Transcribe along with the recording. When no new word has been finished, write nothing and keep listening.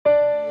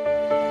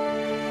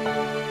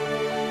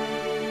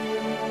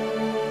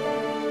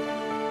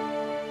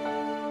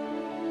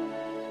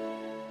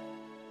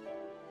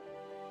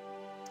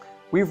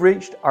We've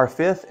reached our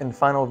fifth and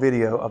final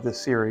video of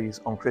this series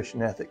on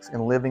Christian ethics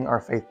and living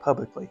our faith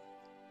publicly.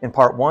 In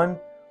part 1,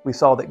 we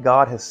saw that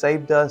God has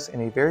saved us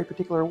in a very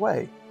particular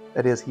way.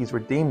 That is, He's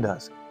redeemed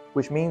us,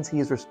 which means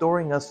He is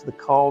restoring us to the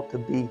call to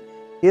be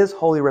His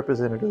holy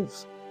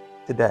representatives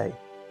today,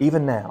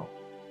 even now,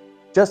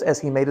 just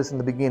as He made us in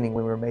the beginning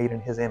when we were made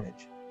in His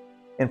image.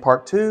 In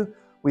part 2,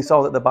 we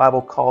saw that the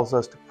Bible calls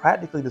us to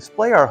practically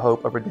display our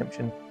hope of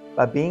redemption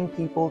by being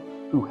people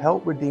who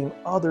help redeem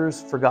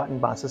others forgotten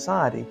by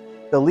society,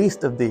 the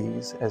least of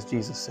these, as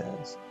Jesus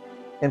says.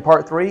 In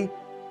part 3,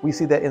 we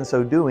see that in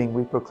so doing,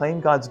 we proclaim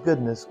God's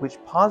goodness,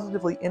 which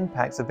positively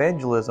impacts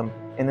evangelism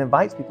and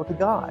invites people to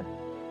God.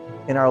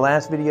 In our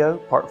last video,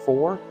 part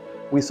 4,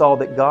 we saw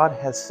that God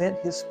has sent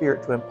His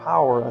Spirit to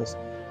empower us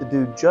to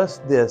do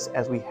just this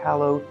as we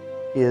hallow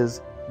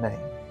His name.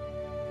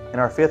 In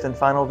our fifth and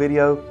final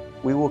video,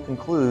 we will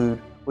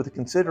conclude with a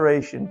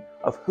consideration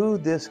of who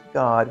this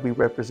God we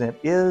represent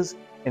is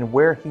and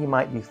where He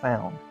might be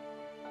found.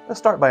 Let's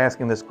start by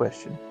asking this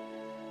question.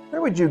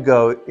 Where would you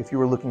go if you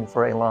were looking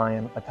for a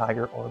lion, a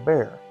tiger, or a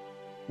bear?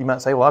 You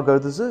might say, well, I'll go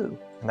to the zoo,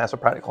 and that's a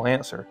practical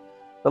answer.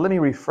 But let me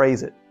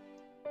rephrase it.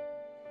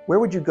 Where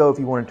would you go if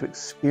you wanted to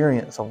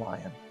experience a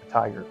lion, a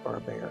tiger, or a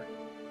bear?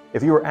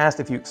 If you were asked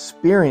if you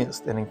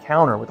experienced an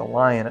encounter with a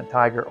lion, a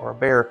tiger, or a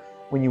bear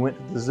when you went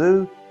to the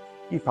zoo,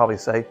 you'd probably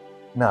say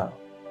no.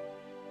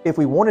 If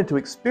we wanted to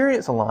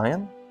experience a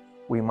lion,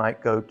 we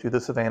might go to the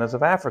savannas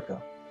of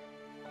Africa.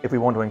 If we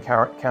wanted to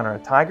encounter a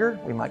tiger,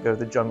 we might go to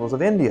the jungles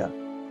of India.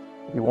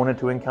 If we wanted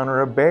to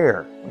encounter a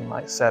bear, we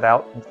might set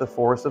out into the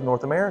forests of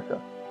North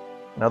America.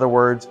 In other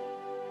words,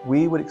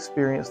 we would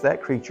experience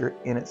that creature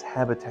in its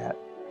habitat.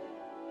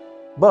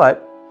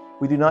 But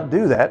we do not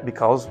do that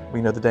because we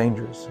know the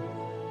dangers.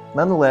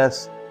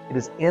 Nonetheless, it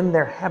is in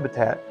their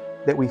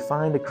habitat that we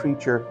find a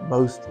creature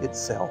most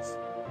itself.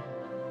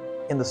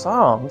 In the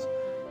Psalms,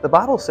 the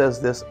Bible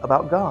says this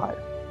about God: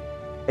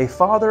 a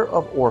father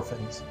of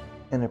orphans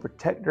and a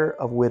protector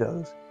of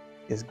widows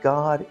is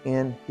God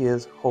in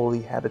His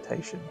holy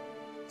habitation.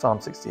 Psalm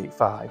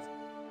 68:5.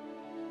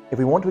 If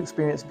we want to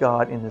experience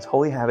God in His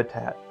holy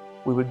habitat,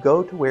 we would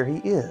go to where He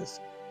is.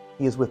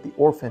 He is with the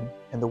orphan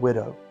and the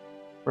widow.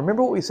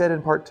 Remember what we said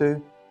in part 2?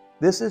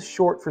 This is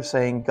short for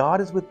saying God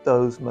is with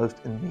those most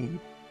in need.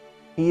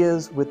 He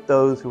is with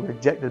those who are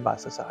rejected by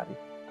society.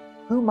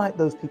 Who might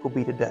those people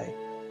be today?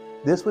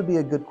 This would be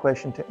a good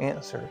question to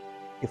answer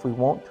if we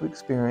want to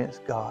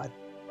experience God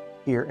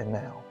here and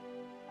now.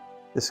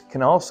 This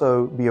can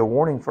also be a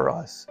warning for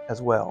us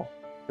as well.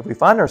 If we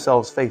find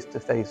ourselves face to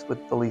face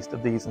with the least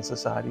of these in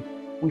society,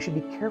 we should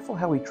be careful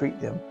how we treat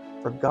them,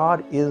 for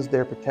God is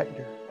their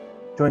protector.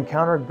 To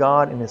encounter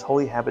God in His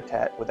holy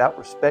habitat without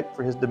respect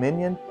for His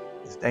dominion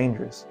is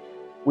dangerous.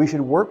 We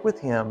should work with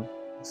Him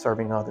in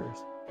serving others.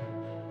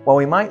 While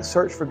we might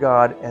search for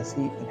God as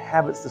He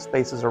inhabits the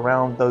spaces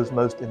around those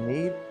most in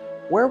need,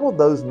 where will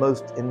those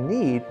most in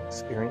need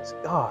experience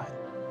God?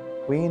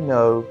 We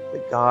know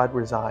that God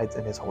resides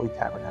in His holy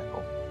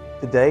tabernacle.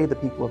 Today, the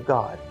people of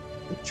God,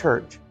 the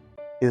church,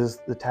 is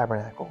the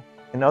tabernacle.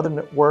 In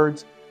other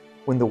words,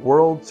 when the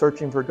world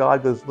searching for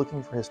God goes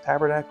looking for His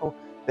tabernacle,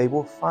 they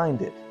will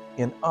find it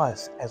in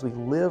us as we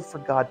live for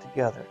God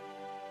together.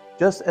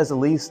 Just as the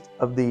least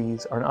of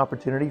these are an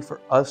opportunity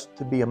for us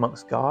to be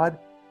amongst God,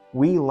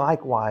 we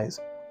likewise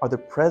are the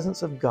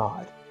presence of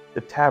God,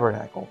 the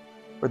tabernacle,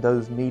 for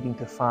those needing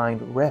to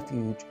find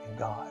refuge in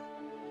God.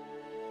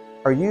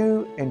 Are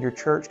you and your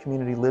church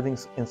community living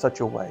in such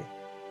a way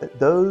that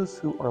those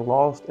who are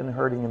lost and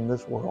hurting in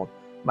this world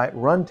might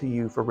run to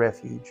you for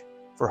refuge,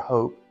 for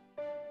hope,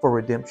 for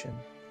redemption?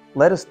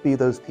 Let us be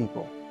those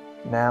people,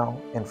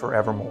 now and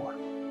forevermore.